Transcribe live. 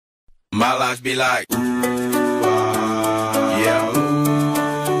My life be like, ooh, yeah,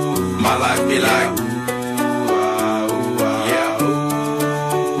 ooh. My life be like, ooh, yeah, ooh.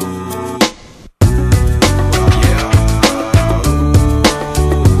 Yeah, ooh.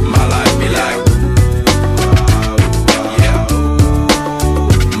 My life be like, yeah, ooh.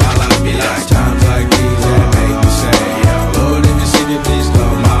 My life be like times like these that make me say, yeah, Lord, if you see me, please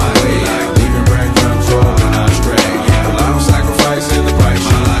come my way. Like leaving breadcrumbs for when I stray. Yeah, I'm sacrificing the price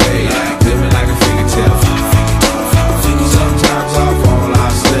you pay. Like living like a fingertip. Sometimes I fall, I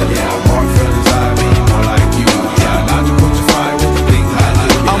slip. Yeah, more feelings I be more like you. Try not to put your fire with the things I do.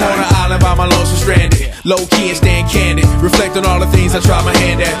 I'm on an island by my lonesome stranded. Low key and staying candid. Reflect on all the things I try my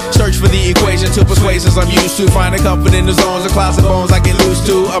hand at. Search for the equation to persuasions I'm used to. Finding comfort in the zones of closet bones I get loose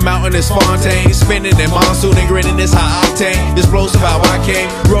to. A mountain is Fontaine. Spinning in monsoon and grinning this high octane. Explosive how I came.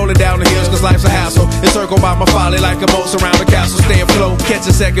 Rolling down the hills cause life's a hassle. Encircled by my folly like a moat around the castle. Stay afloat. Catch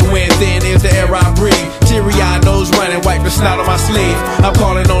a second wind. Thin is the air I breathe. Teary-eyed nose running. Wipe the snot on my sleeve. I'm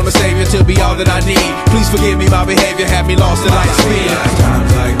calling on the Savior to be all that I need. Please forgive me my behavior. Had me lost in light speed.